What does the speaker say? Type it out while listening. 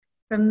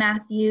from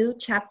Matthew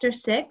chapter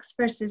 6,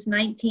 verses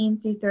 19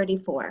 through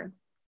 34.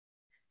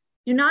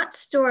 Do not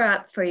store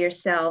up for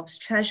yourselves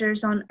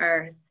treasures on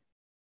earth,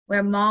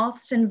 where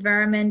moths and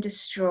vermin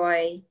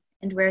destroy,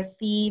 and where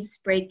thieves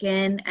break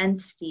in and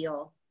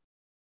steal.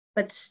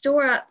 But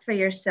store up for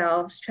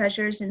yourselves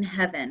treasures in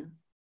heaven,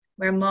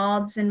 where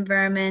moths and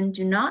vermin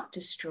do not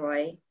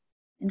destroy,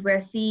 and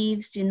where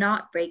thieves do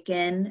not break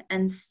in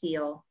and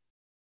steal.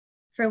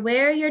 For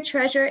where your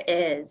treasure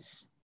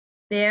is,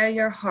 there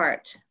your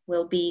heart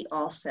will be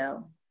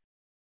also.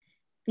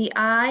 The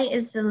eye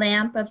is the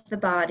lamp of the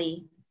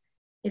body.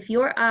 If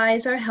your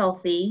eyes are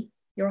healthy,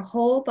 your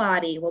whole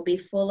body will be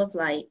full of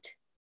light.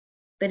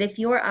 But if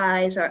your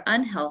eyes are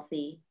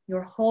unhealthy,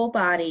 your whole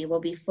body will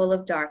be full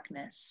of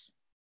darkness.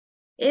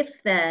 If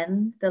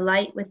then the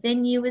light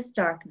within you is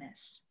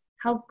darkness,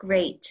 how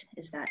great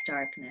is that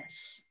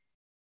darkness?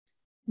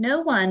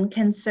 No one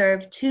can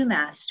serve two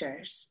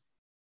masters.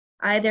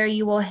 Either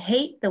you will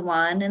hate the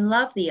one and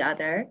love the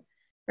other,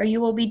 or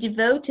you will be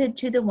devoted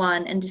to the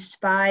one and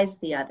despise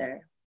the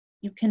other.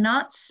 You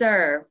cannot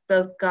serve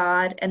both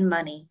God and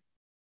money.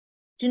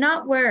 Do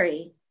not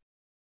worry.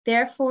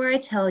 Therefore, I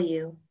tell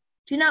you,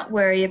 do not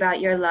worry about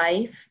your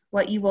life,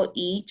 what you will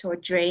eat or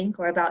drink,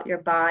 or about your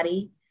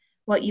body,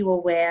 what you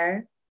will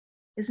wear.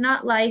 Is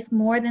not life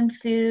more than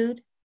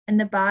food, and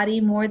the body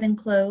more than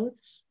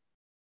clothes?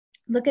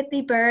 Look at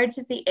the birds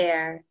of the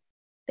air.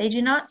 They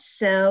do not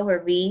sow or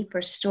reap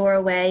or store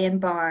away in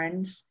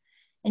barns,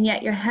 and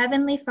yet your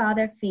heavenly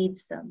Father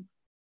feeds them.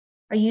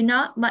 Are you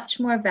not much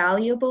more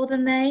valuable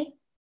than they?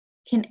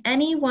 Can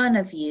any one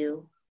of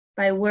you,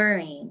 by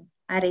worrying,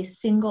 add a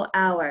single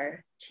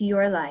hour to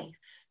your life?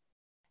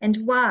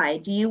 And why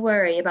do you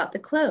worry about the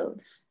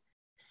clothes?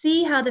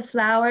 See how the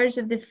flowers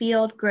of the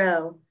field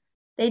grow.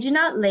 They do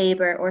not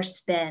labor or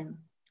spin.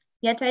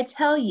 Yet I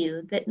tell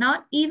you that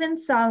not even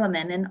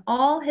Solomon in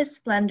all his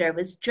splendor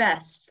was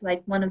dressed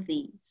like one of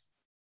these.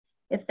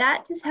 If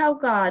that is how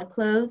God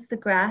clothes the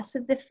grass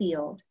of the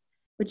field,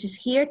 which is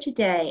here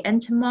today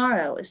and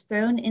tomorrow is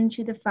thrown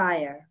into the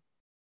fire,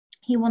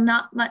 he will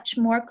not much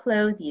more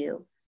clothe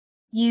you,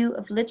 you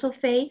of little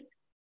faith?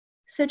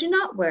 So do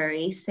not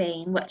worry,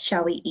 saying, what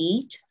shall we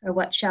eat, or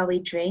what shall we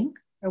drink,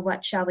 or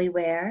what shall we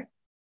wear?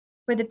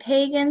 For the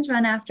pagans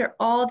run after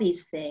all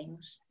these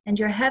things, and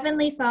your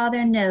heavenly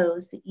Father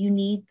knows that you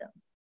need them.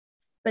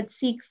 But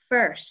seek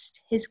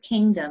first his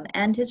kingdom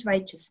and his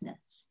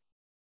righteousness,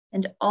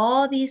 and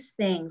all these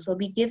things will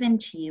be given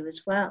to you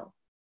as well.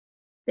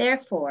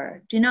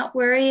 Therefore, do not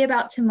worry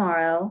about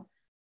tomorrow,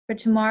 for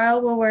tomorrow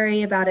will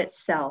worry about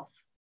itself.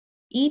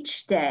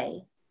 Each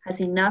day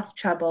has enough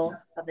trouble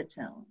of its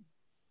own.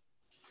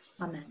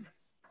 Amen.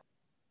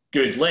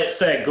 Good. Let's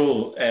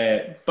go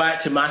back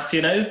to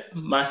Matthew now,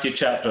 Matthew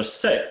chapter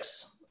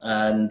 6.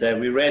 And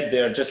we read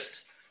there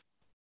just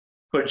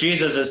where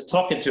Jesus is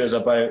talking to us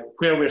about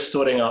where we're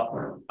storing up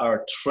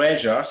our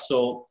treasure.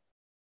 So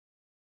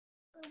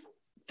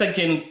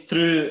thinking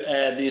through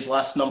these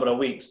last number of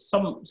weeks,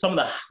 some of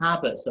the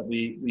habits that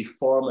we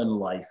form in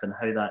life and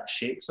how that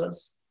shapes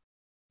us.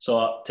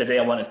 So today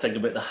I want to think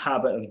about the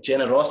habit of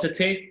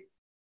generosity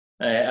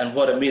and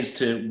what it means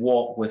to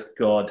walk with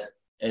God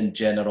in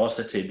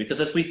generosity. Because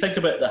as we think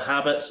about the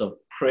habits of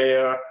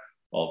prayer,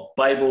 of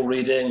Bible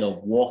reading,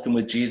 of walking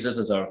with Jesus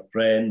as our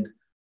friend,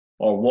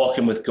 or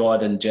walking with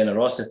God in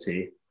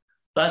generosity,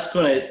 that's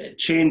going to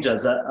change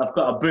us. I've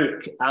got a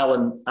book,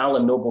 Alan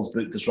Noble's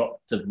book,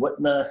 Disruptive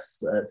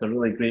Witness. It's a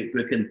really great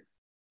book. And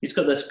he's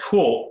got this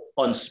quote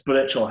on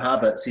spiritual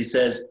habits. He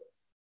says,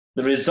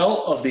 the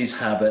result of these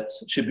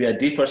habits should be a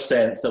deeper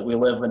sense that we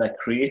live in a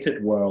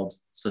created world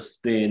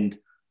sustained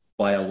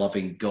by a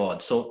loving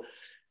God. So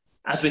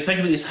as we think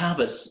about these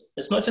habits,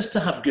 it's not just to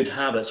have good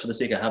habits for the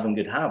sake of having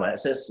good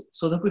habits. It's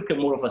so that we've got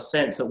more of a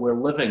sense that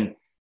we're living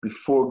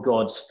before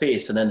God's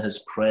face and in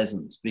his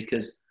presence,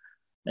 because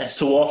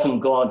so often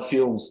God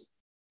feels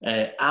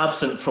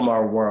absent from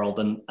our world,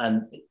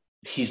 and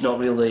he's not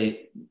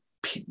really,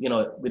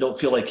 we don't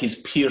feel like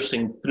he's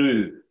piercing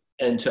through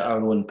into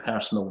our own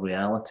personal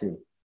reality.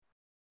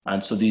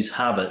 And so these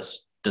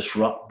habits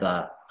disrupt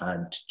that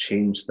and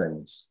change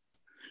things.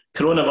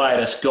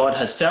 Coronavirus, God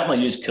has certainly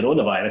used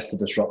coronavirus to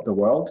disrupt the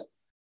world.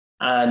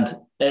 And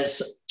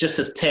it's just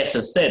as Tess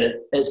has said,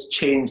 it's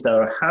changed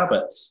our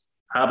habits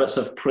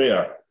of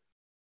prayer,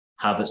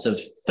 habits of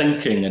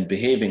thinking and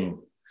behaving,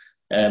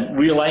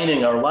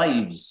 realigning our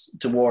lives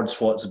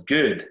towards what's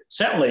good.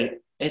 Certainly,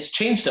 it's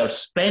changed our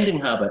spending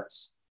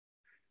habits.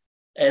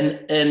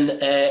 In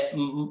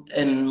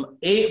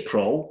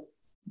April,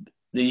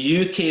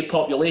 the UK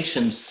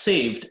population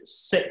saved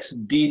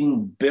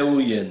 16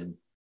 billion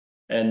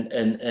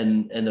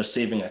in their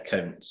saving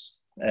accounts.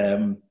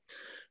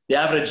 The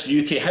average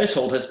UK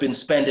household has been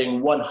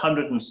spending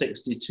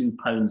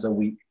 £162 a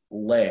week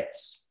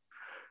less.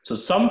 So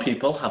some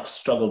people have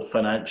struggled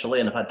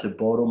financially and have had to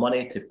borrow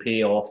money to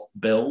pay off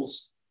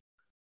bills.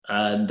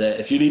 And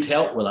if you need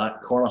help with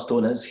that,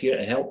 Cornerstone is here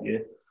to help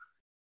you.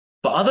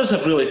 But others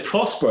have really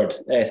prospered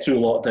through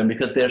lockdown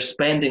because they're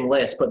spending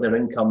less, but their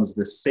income's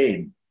the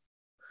same.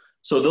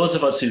 So those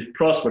of us who've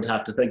prospered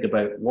have to think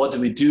about, what do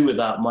we do with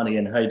that money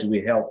and how do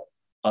we help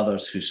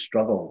others who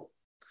struggle?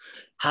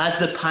 Has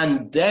the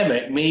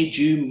pandemic made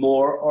you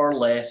more or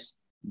less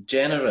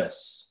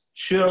generous?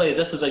 Surely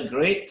this is a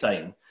great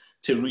time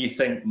to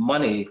rethink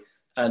money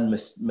and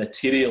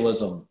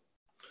materialism.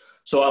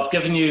 So I've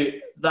given you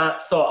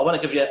that thought. I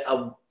want to give you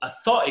a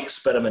thought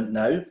experiment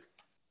now.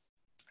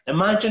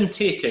 Imagine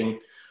taking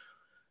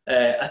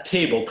a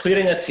table,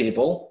 clearing a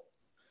table,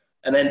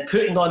 and then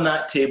putting on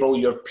that table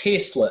your pay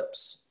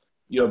slips,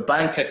 your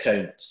bank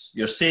accounts,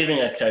 your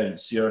saving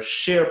accounts, your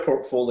share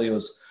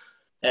portfolios,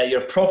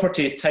 your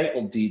property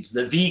title deeds,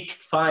 the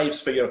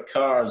V5s for your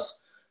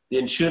cars, the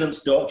insurance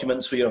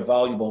documents for your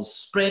valuables,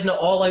 spreading it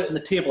all out on the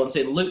table and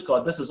saying, look,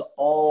 God, this is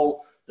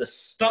all the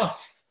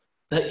stuff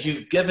that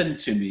you've given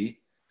to me,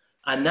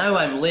 and now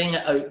I'm laying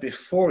it out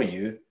before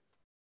you.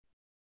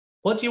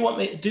 What do you want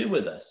me to do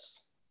with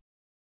this?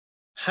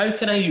 How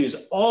can I use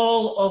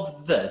all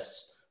of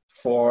this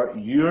for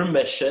your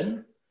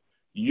mission,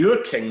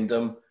 your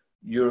kingdom,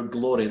 your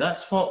glory?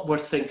 That's what we're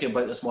thinking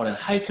about this morning.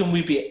 How can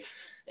we be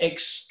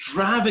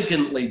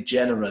extravagantly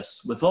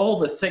generous with all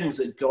the things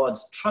that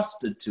God's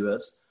trusted to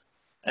us,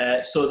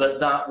 so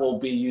that will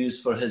be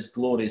used for his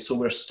glory? So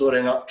we're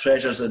storing up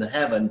treasures in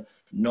heaven,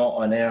 not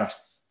on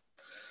earth.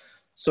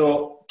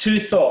 So 2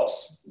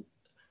 thoughts.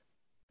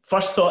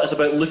 First thought is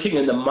about looking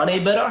in the money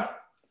mirror,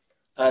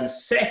 and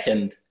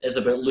second is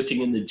about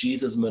looking in the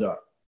Jesus mirror.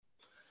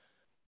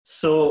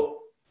 So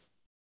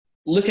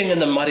looking in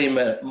the money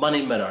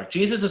mirror,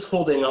 Jesus is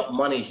holding up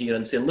money here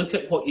and saying, look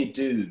at what you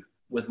do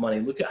with money.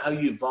 Look at how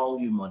you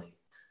value money,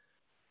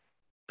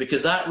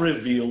 because that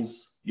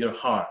reveals your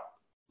heart.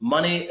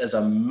 Money is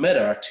a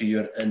mirror to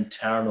your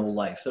internal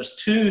life. There's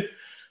 2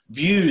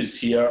 views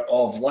here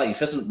of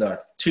life, isn't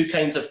there? 2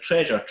 kinds of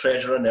treasure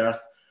on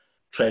earth,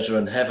 treasure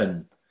in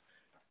heaven.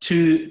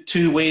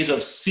 Two ways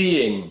of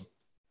seeing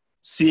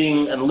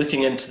and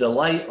looking into the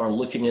light or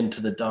looking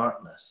into the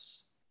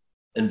darkness,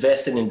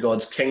 investing in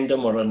God's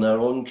kingdom or in our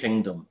own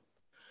kingdom.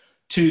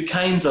 2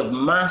 kinds of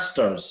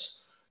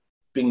masters,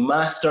 being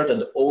mastered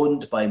and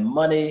owned by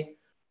money,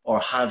 or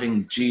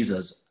having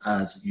Jesus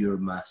as your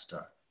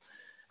master.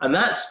 And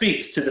that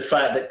speaks to the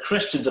fact that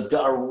Christians have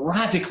got a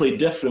radically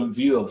different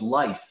view of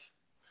life.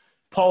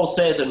 Paul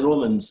says in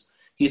Romans,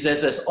 he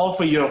says this,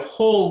 offer your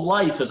whole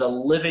life as a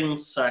living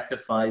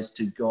sacrifice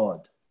to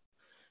God.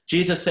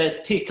 Jesus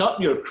says, take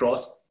up your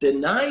cross,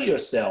 deny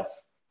yourself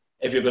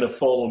if you're going to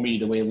follow me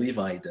the way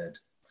Levi did.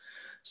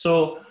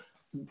 So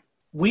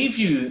we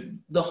view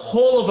the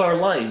whole of our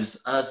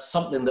lives as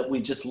something that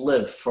we just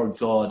live for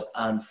God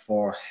and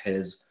for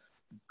his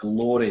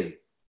glory.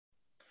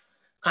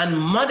 And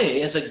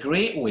money is a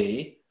great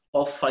way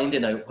of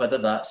finding out whether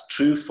that's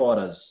true for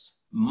us.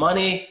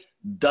 Money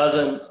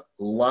doesn't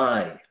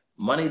lie.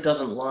 Money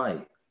doesn't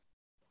lie.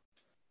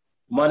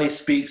 Money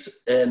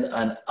speaks in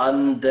an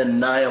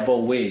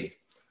undeniable way.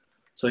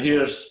 So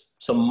here's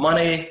some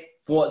money.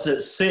 What's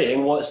it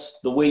saying? What's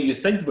the way you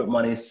think about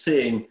money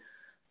saying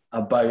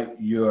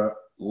about your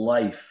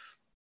life?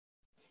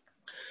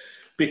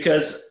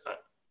 Because,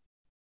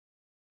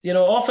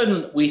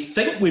 often we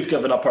think we've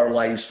given up our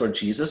lives for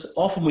Jesus.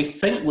 Often we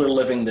think we're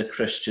living the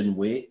Christian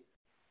way.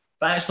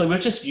 But actually, we're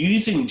just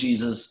using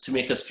Jesus to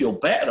make us feel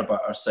better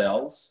about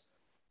ourselves.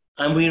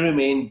 And we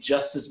remain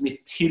just as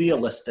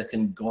materialistic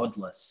and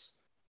godless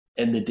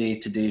in the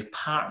day-to-day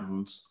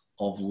patterns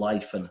of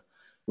life. And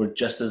we're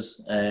just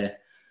as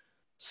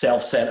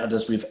self-centered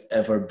as we've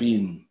ever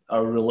been.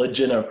 Our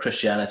religion, our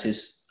Christianity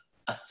is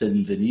a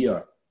thin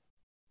veneer.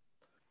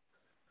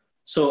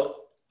 So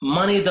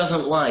money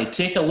doesn't lie.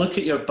 Take a look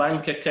at your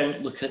bank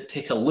account.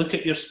 Take a look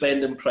at your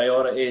spending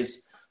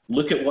priorities.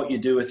 Look at what you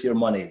do with your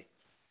money.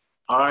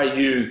 Are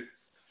you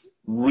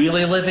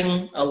really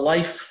living a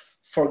life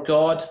for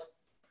God?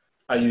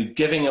 Are you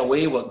giving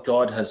away what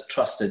God has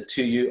trusted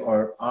to you,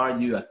 or are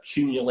you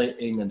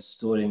accumulating and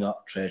storing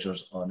up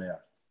treasures on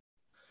earth?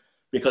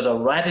 Because a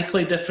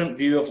radically different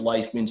view of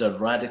life means a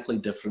radically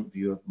different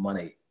view of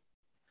money.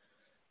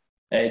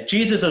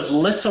 Jesus is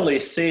literally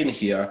saying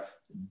here,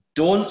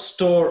 don't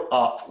store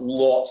up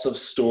lots of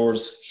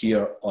stores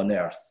here on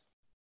earth.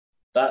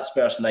 That's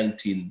verse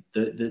 19.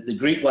 The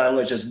Greek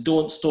language is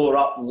don't store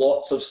up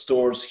lots of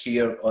stores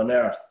here on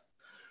earth.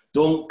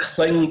 Don't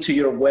cling to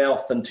your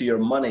wealth and to your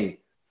money.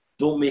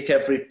 Don't make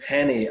every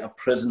penny a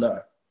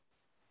prisoner.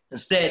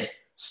 Instead,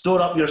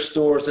 store up your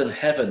stores in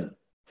heaven,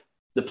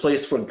 the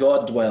place where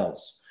God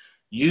dwells.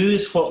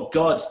 Use what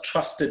God's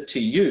trusted to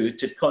you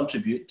to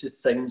contribute to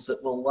things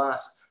that will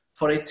last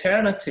for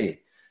eternity.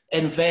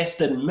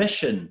 Invest in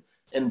mission,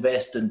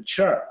 invest in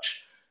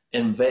church,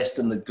 invest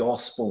in the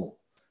gospel,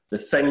 the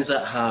things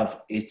that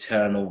have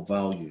eternal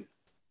value.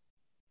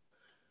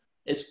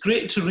 It's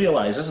great to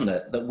realize, isn't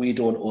it, that we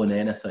don't own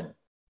anything.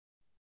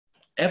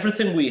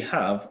 Everything we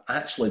have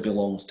actually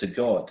belongs to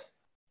God.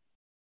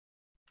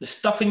 The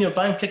stuff in your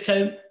bank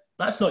account,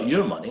 that's not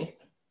your money.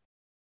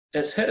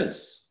 It's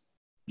his.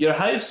 Your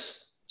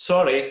house,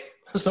 sorry,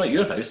 it's not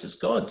your house, it's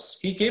God's.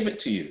 He gave it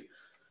to you.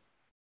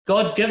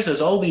 God gives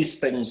us all these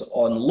things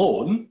on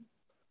loan,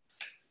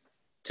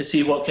 to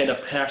see what kind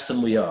of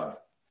person we are,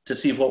 to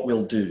see what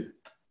we'll do.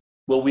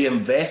 Will we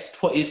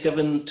invest what he's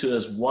given to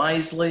us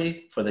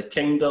wisely for the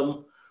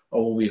kingdom,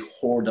 or will we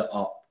hoard it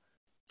up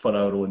for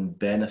our own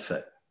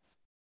benefit?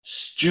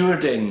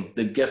 Stewarding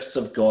the gifts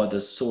of God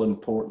is so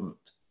important.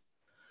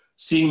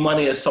 Seeing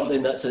money as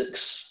something that's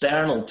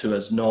external to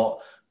us, not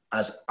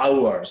as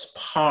ours,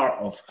 part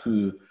of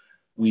who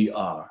we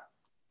are.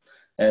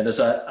 There's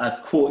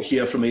a quote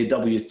here from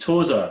A.W.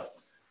 Tozer.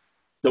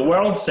 The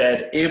world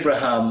said,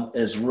 Abraham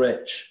is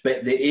rich,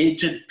 but the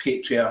aged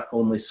patriarch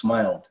only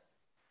smiled.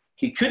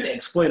 He couldn't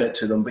explain it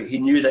to them, but he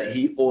knew that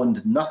he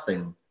owned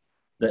nothing,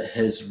 that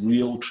his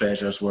real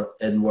treasures were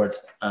inward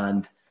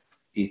and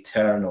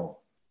eternal.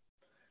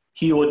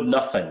 He owed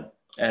nothing.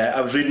 I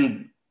was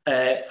reading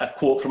a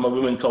quote from a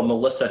woman called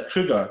Melissa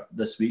Kruger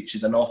this week.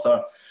 She's an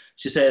author.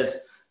 She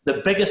says,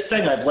 the biggest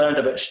thing I've learned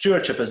about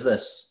stewardship is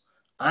this.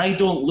 I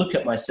don't look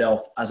at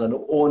myself as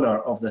an owner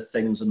of the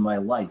things in my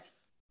life.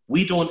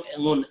 We don't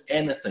own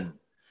anything.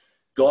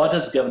 God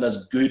has given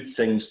us good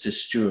things to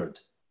steward.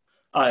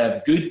 I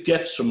have good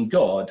gifts from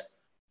God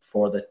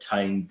for the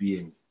time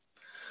being.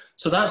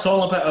 So that's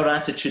all about our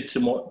attitude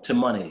to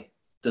money.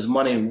 Does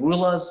money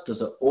rule us?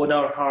 Does it own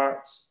our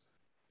hearts?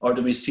 Or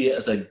do we see it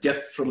as a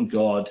gift from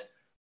God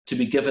to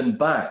be given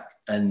back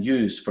and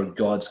used for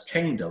God's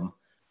kingdom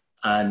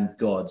and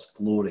God's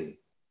glory?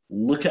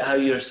 Look at how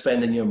you're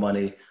spending your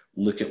money.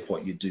 Look at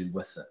what you do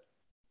with it.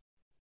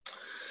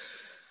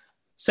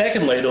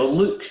 Secondly, though,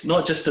 look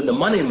not just in the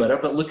money mirror,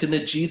 but look in the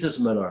Jesus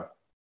mirror.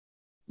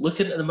 Look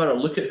into the mirror,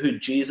 look at who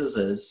Jesus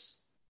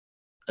is,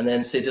 and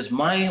then say, does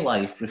my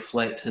life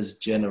reflect his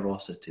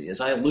generosity?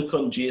 As I look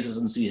on Jesus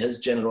and see his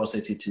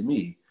generosity to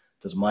me,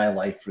 does my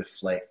life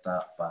reflect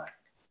that back?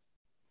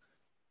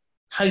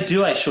 How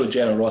do I show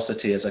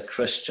generosity as a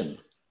Christian?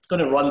 I'm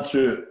going to run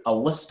through a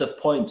list of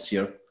points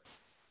here.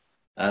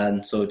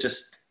 And so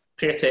just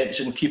pay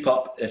attention, keep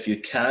up if you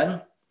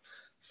can.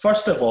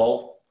 First of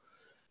all,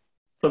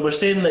 when we're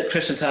saying that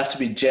Christians have to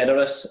be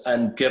generous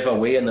and give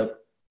away, and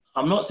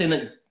I'm not saying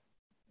that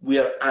we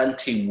are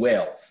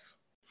anti-wealth.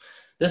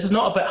 This is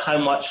not about how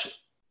much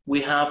we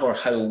have or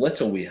how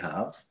little we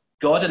have.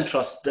 God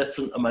entrusts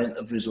different amount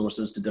of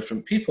resources to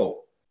different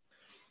people.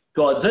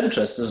 God's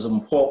interest is in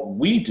what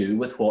we do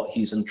with what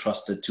he's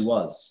entrusted to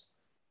us.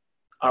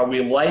 Are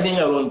we lining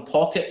our own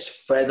pockets,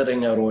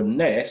 feathering our own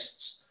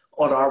nests,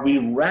 or are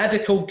we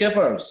radical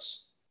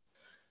givers?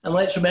 And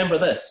let's remember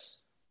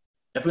this.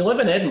 If we live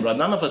in Edinburgh,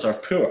 none of us are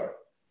poor.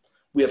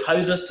 We have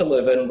houses to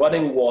live in,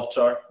 running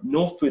water,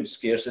 no food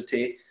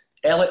scarcity,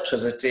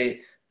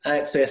 electricity,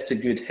 access to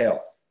good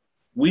health.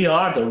 We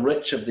are the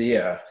rich of the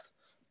earth.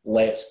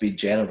 Let's be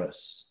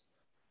generous.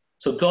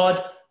 So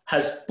God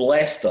has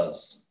blessed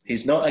us.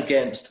 He's not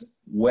against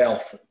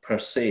wealth per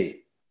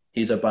se.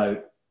 He's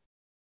about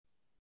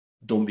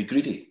don't be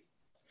greedy.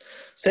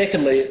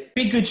 Secondly,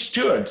 be good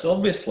stewards,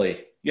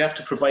 obviously. You have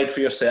to provide for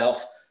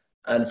yourself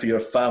and for your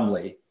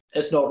family.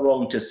 It's not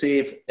wrong to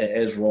save, it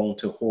is wrong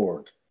to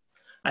hoard.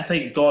 I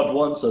think God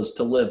wants us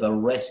to live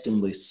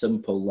arrestingly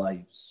simple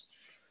lives.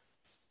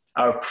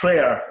 Our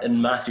prayer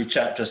in Matthew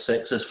chapter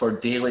 6 is for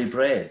daily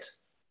bread.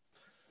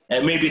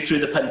 And maybe through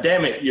the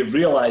pandemic, you've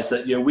realized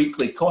that your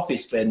weekly coffee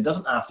spend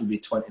doesn't have to be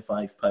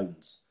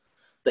 £25,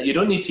 that you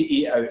don't need to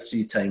eat out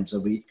 3 times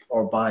a week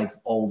or buy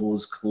all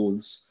those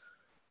clothes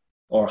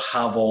or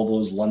have all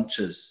those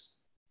lunches.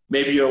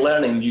 Maybe you're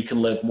learning you can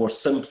live more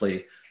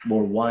simply,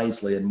 more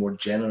wisely, and more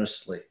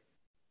generously.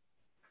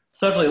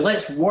 Thirdly,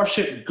 let's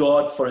worship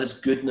God for his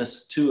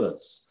goodness to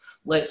us.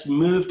 Let's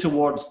move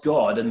towards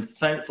God in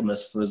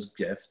thankfulness for his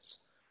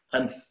gifts.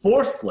 And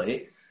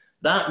fourthly,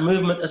 that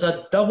movement is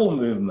a double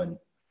movement.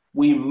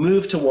 We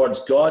move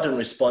towards God in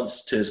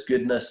response to his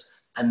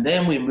goodness, and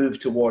then we move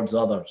towards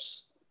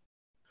others.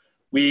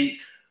 We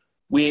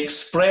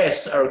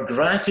express our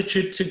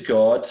gratitude to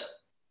God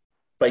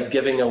by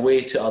giving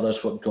away to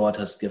others what God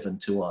has given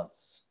to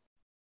us.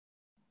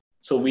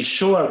 So we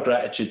show our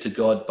gratitude to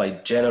God by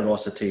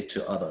generosity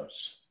to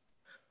others.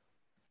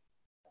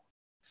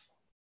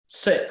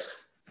 6,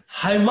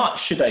 how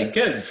much should I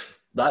give?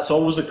 That's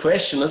always a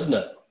question, isn't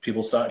it?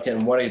 People start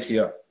getting worried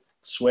here,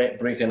 sweat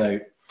breaking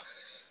out.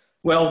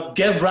 Well,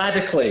 give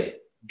radically,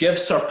 give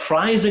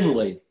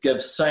surprisingly, give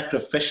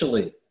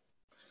sacrificially.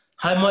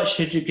 How much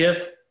should you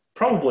give?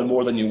 Probably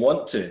more than you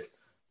want to,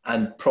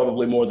 and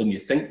probably more than you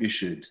think you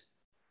should,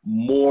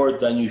 more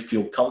than you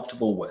feel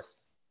comfortable with.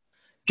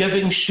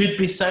 Giving should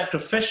be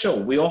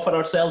sacrificial. We offer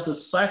ourselves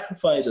as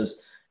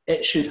sacrifices.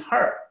 It should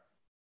hurt.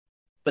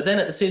 But then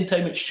at the same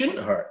time, it shouldn't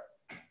hurt.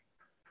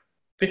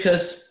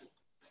 Because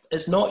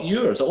it's not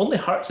yours. It only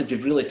hurts if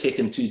you've really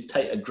taken too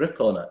tight a grip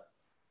on it.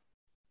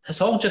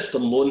 It's all just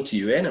on loan to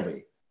you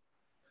anyway.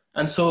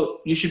 And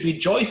so you should be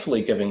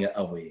joyfully giving it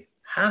away,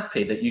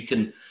 happy that you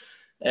can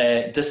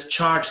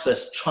discharge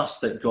this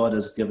trust that God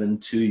has given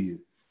to you.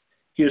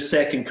 Here's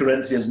 2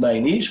 Corinthians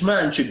 9. Each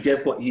man should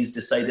give what he's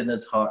decided in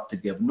his heart to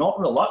give, not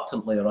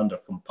reluctantly or under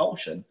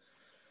compulsion.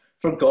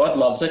 For God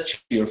loves a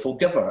cheerful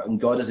giver, and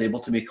God is able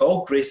to make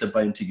all grace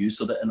abound to you,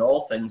 so that in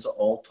all things at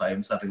all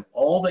times, having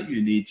all that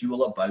you need, you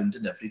will abound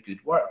in every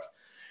good work.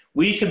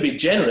 We can be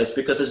generous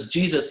because, as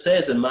Jesus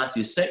says in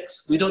Matthew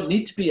 6, we don't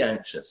need to be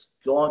anxious.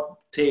 God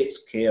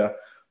takes care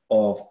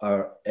of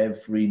our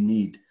every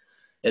need.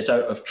 It's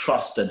out of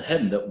trust in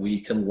him that we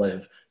can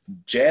live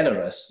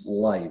generous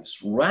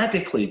lives,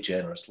 radically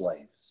generous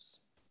lives.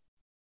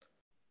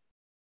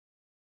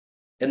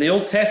 In the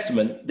Old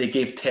Testament, they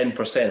gave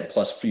 10%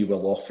 plus free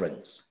will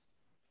offerings.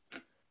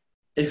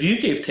 If you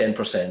gave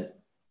 10%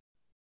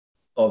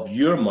 of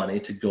your money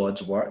to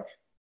God's work,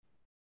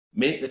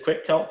 make the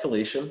quick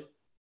calculation,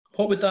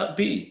 what would that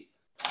be?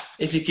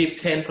 If you gave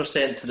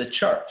 10% to the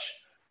church,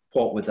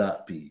 what would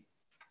that be?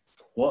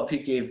 What if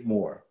you gave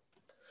more?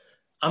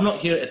 I'm not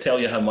here to tell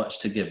you how much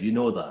to give. You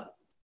know that.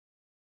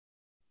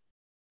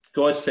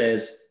 God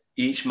says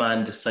each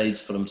man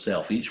decides for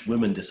himself. Each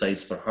woman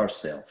decides for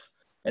herself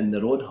in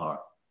their own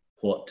heart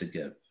what to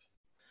give.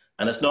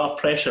 And it's not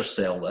a pressure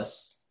sell,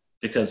 this,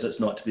 because it's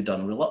not to be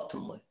done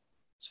reluctantly.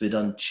 It's to be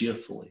done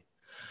cheerfully.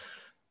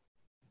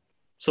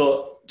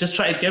 So just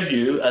try to give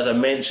you, as I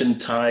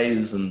mentioned,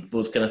 tithes and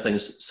those kind of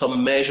things,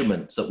 some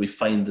measurements that we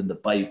find in the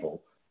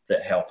Bible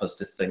that help us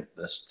to think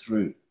this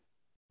through.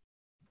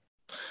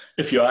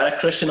 If you are a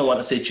Christian, I want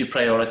to say to you,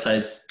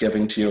 prioritize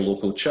giving to your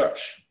local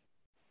church.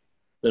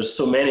 There's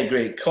so many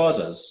great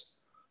causes,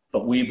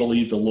 but we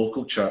believe the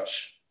local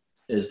church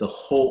is the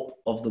hope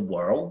of the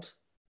world.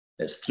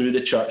 It's through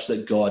the church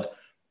that God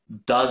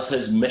does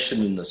his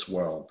mission in this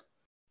world.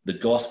 The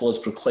gospel is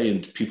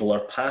proclaimed, people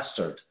are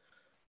pastored,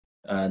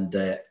 and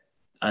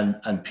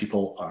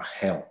people are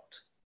helped.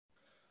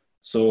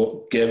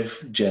 So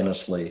give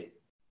generously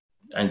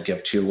and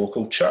give to your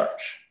local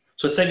church.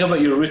 So think about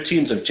your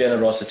routines of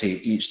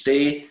generosity each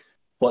day.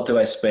 What do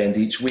I spend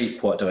each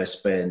week? What do I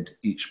spend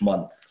each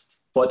month?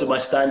 What do my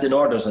standing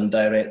orders and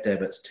direct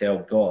debits tell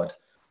God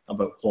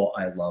about what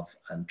I love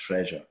and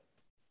treasure?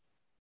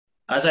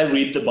 As I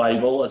read the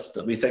Bible, as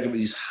we think about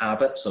these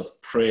habits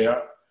of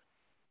prayer,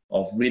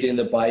 of reading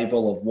the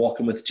Bible, of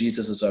walking with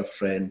Jesus as our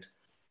friend,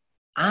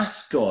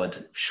 ask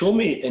God, show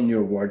me in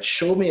your word,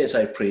 show me as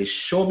I pray,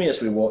 show me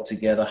as we walk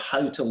together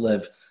how to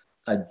live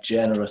a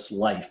generous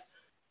life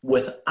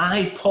with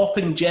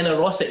eye-popping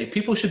generosity.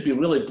 People should be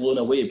really blown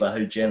away by how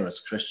generous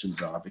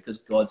Christians are, because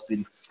God's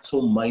been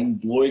so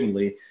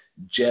mind-blowingly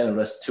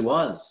generous to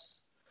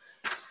us.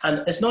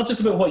 And it's not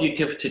just about what you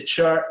give to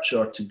church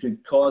or to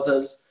good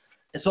causes.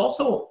 It's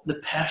also the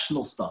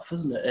personal stuff,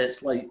 isn't it?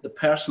 It's like the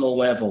personal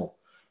level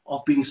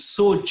of being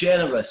so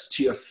generous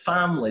to your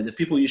family, the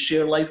people you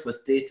share life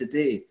with day to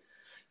day,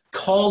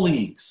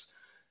 colleagues,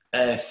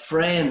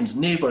 friends,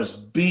 neighbors.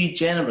 Be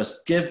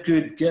generous, give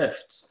good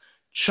gifts.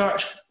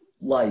 Church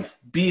life,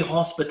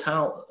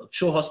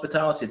 show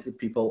hospitality to the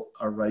people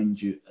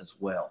around you as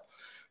well.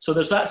 So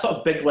there's that sort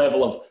of big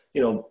level of,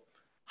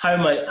 how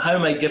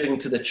am I giving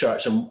to the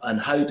church,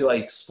 and how do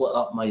I split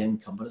up my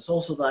income? But it's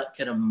also that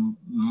kind of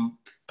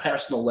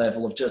personal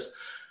level of just,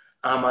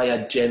 am I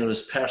a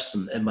generous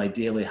person in my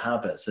daily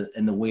habits,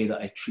 in the way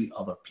that I treat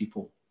other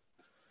people?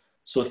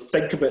 So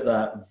think about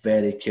that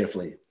very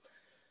carefully.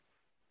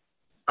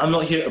 I'm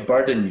not here to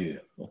burden you,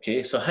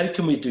 okay? So how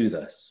can we do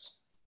this?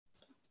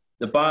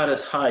 The bar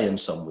is high in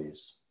some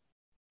ways.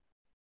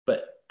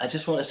 But I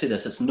just want to say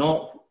this,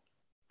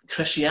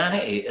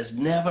 Christianity is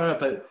never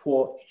about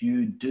what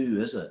you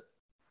do, is it?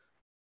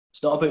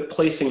 It's not about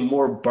placing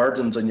more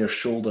burdens on your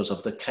shoulders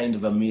of the kind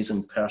of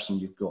amazing person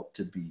you've got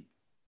to be.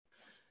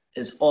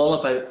 It's all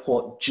about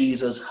what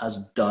Jesus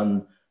has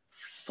done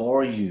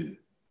for you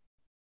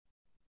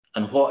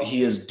and what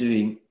he is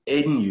doing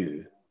in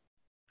you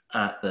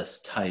at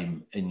this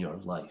time in your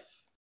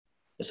life.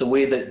 It's a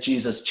way that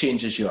Jesus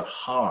changes your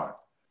heart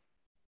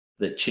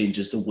that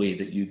changes the way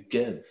that you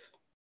give.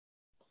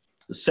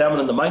 The Sermon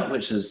on the Mount,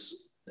 which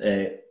is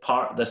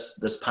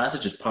this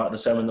passage is part of the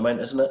Sermon on the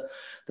Mount, isn't it?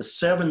 The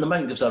Sermon on the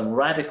Mount gives a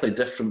radically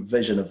different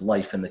vision of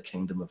life in the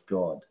kingdom of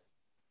God.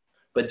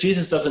 But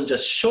Jesus doesn't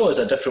just show us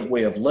a different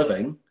way of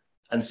living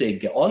and say,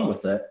 get on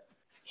with it.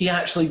 He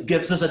actually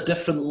gives us a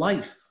different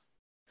life.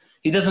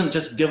 He doesn't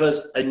just give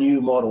us a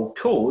new moral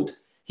code.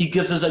 He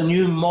gives us a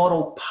new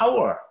moral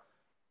power,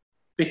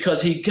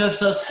 because he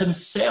gives us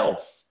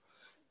himself.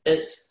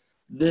 It's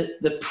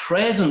the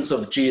presence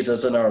of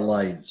Jesus in our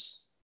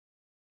lives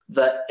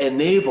that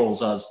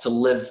enables us to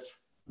live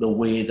the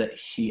way that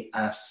he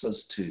asks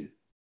us to.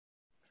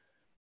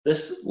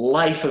 This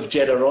life of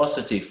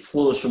generosity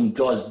flows from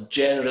God's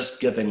generous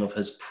giving of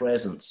his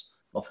presence,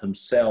 of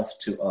himself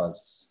to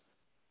us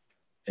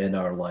in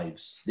our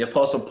lives. The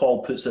Apostle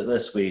Paul puts it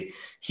this way: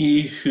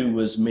 he who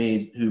was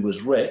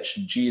rich,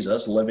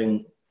 Jesus,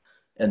 living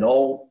in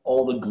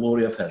all the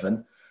glory of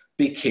heaven,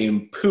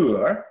 became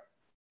poor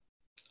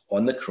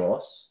on the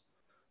cross,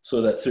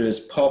 so that through his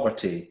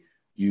poverty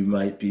you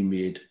might be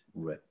made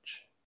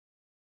rich.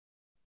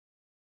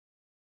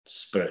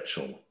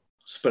 Spiritual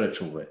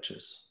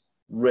riches,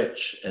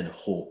 rich in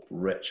hope,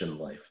 rich in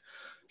life.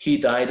 He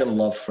died in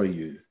love for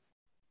you.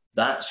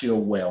 That's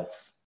your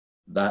wealth.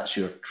 That's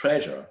your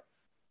treasure.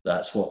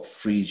 That's what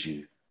frees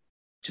you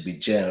to be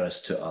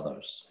generous to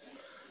others.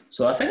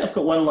 So I think I've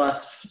got one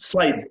last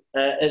slide.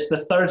 It's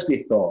the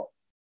Thursday thought.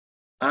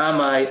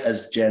 Am I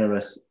as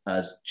generous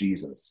as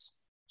Jesus?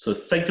 So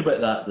think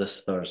about that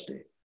this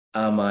Thursday.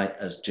 Am I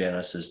as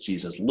generous as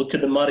Jesus? Look at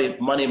the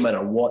money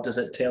mirror. What does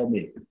it tell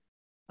me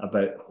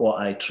about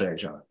what I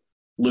treasure?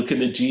 Look in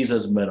the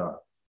Jesus mirror.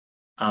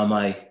 Am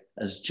I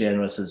as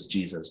generous as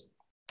Jesus?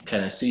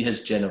 Can I see his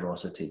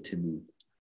generosity to me?